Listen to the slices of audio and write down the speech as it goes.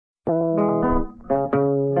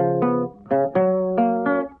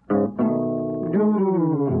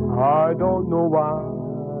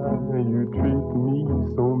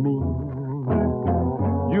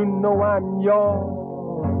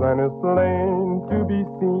and it's plain to be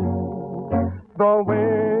seen. The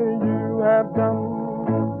way you have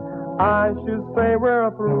done, I should say we're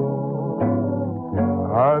through.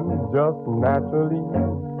 I'm just naturally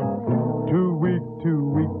too weak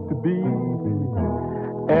to be.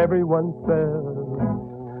 Everyone says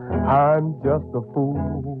I'm just a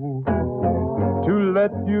fool to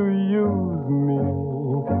let you use me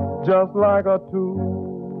just like a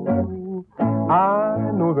tool. I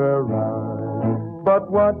know they're right,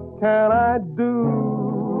 but what can I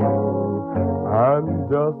do? I'm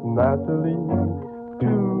just naturally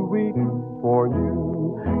too weak for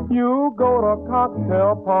you. You go to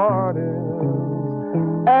cocktail parties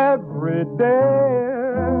every day,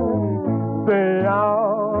 stay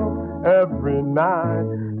out every night.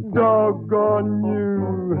 Doggone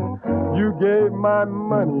you, you gave my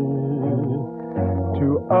money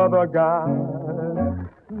to other guys.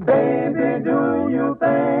 Baby, do you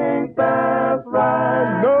think that's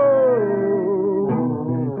right? No,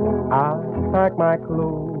 I pack my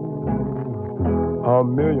clothes a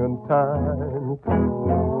million times,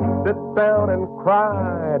 sit down and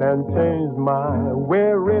cried and changed my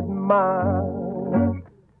wearied mind.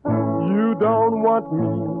 You don't want me,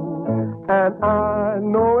 and I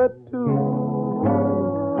know it too.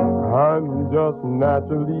 I'm just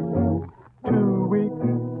naturally too weak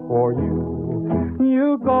for you.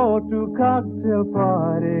 You go to cocktail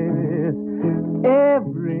parties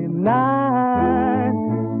every night,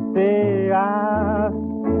 stay out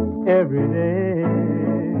every day.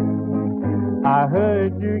 I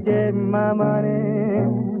heard you gave my money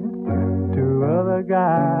to other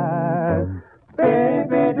guys.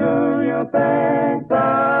 Baby, do you think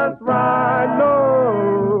that's right? No,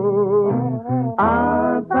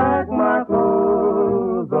 I pack my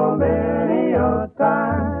clothes a many a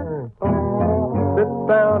time, sit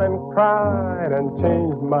down and cried and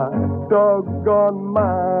changed my doggone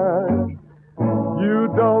mind. You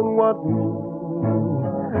don't want me,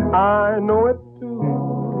 I know it too.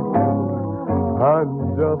 I'm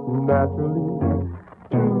just naturally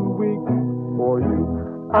too weak for you.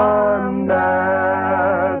 I'm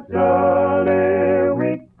naturally